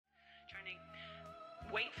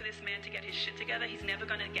wait for this man to get his shit together. He's never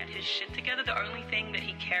gonna get his shit together. The only thing that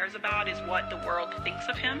he cares about is what the world thinks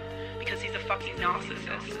of him, because he's a fucking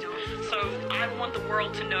narcissist. So I want the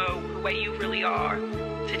world to know who you really are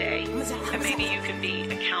today, and maybe you can be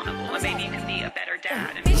accountable, and maybe you can be a better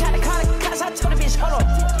dad. Bitch had to call the cops, I told the bitch, hold on.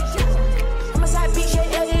 I'm a side bitch,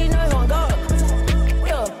 yeah, you know you gon' go.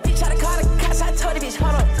 Yeah, bitch had to call the cops, I told the bitch,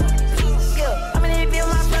 hold on. Yeah, I'm in the bill,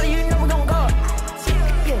 my brother, you know we gon' go.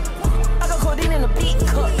 Yeah, I go codeine in a beat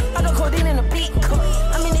cup. I go codeine in a beat cup.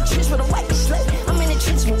 I'm in the trench with a white slut. I'm in the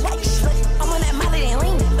trench with white slut. I'm on that Molly and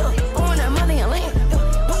lean. I'm on that Molly and lean.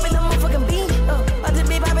 Popping the motherfucking bean. I just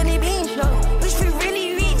be popping the beans. Bitch, we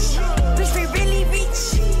really rich. Bitch, we really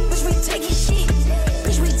rich. Bitch, we taking shit.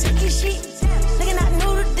 Bitch, we taking shit. Nigga not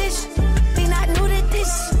new to this. They not new to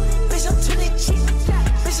this. Bitch, I'm too legit.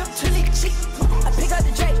 Bitch, I'm too legit. I pick up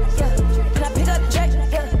the Drake, yeah. And I pick up the Drake,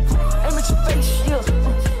 yeah. Aim at your face, yeah.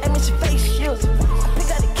 Aim at your face, yeah. I pick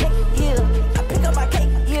up the cake, yeah. I pick up my cake,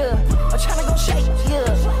 yeah. I'm tryna go shake, yeah.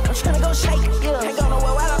 I'm tryna go shake, yeah. Can't go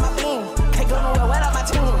nowhere without my beam. Can't go nowhere without my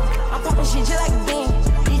team. I'm popping shit just like a beam.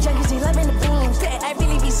 These junkies, they loving the beams. I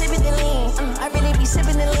really be sipping the lean. I really be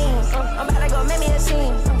sipping the lean. I'm about to go make me a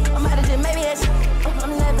scene. I'm about to just make me a scene.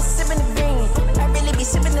 I'm never sipping the green. I really be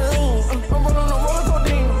sipping the lean. I'm rolling on roller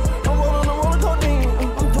codeine. I'm rolling on roller codeine.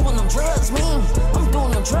 I'm doing them drugs, me. I'm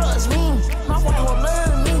doing them drugs, me. My white hoe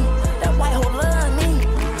love me. That white hoe love me.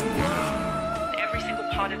 Every single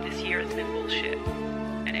part of this year has been bullshit,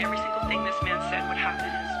 and every single thing this man said would happen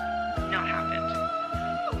has not happened.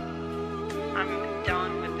 I'm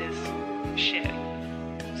done with this shit.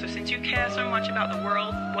 So since you care so much about the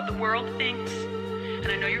world, what the world thinks,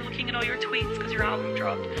 and I know you're looking at all your tweets because your album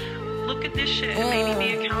dropped, look at this shit and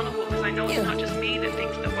maybe be accountable, because I know it's not just me that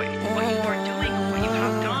thinks that what you are doing or what you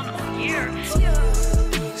have done all year.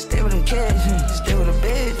 Stay with them kids, stay with a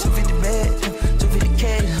bed, 250 bed, 250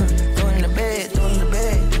 kids, throw it in the bed, throw it in the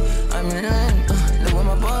bed. I'm in the line, live with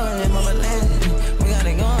my boy, live my land. We got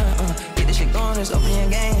it going, get this shit going, just open your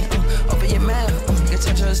game, open your mouth, get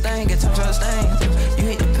touch your stain, get touch your stain. You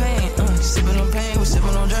hate the pain, sipping on pain, we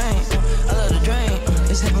sipping on drain. I love the drain,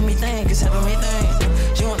 it's helping me think, it's helping me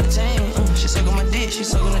think. She want the chain, she sucking my dick, she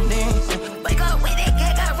sucking the ding. Wake up, wait, that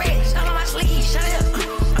cat got rich, all on my sleeve, shut it up.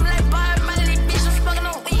 I'm like, Bob, my little bitch, I'm smoking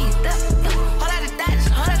on weed. All out of dots,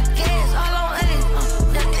 all out of gas, all on edit.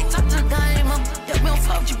 Yeah, talk to the guy, mom. Yeah, we don't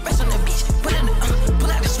fuck with you, press on that bitch. Put in the, pull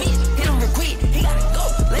out the switch, hit him real quick. He gotta go,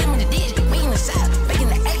 lay him in the ditch. We in the side, making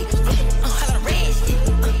the A. I got a red shit,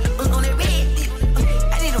 on that red bitch.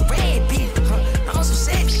 I need a red bitch. I'm on some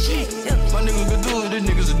savage shit. Yeah. My niggas can do it, these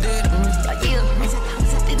niggas are dead. Yeah, these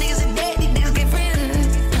niggas are dead, these niggas get friends.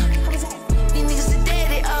 These niggas are dead,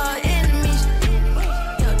 they all enemies.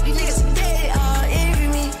 These niggas are dead, they all envy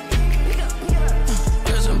me.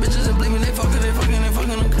 There's some bitches that believe me, they fucking.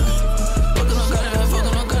 Fucking on cut it,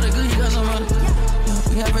 fucking on cut it, good, you got some money.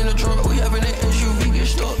 We having a truck, we having an SUV, get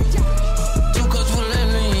stuck. 2 cups full of that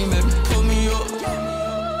lean, baby, pull me up.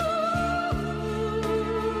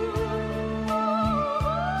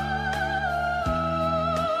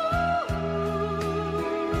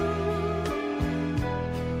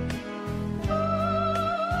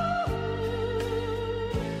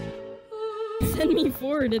 Send me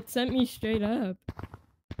forward, it sent me straight up.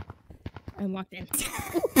 I walked in.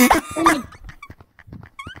 Oh my...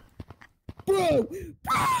 Bro!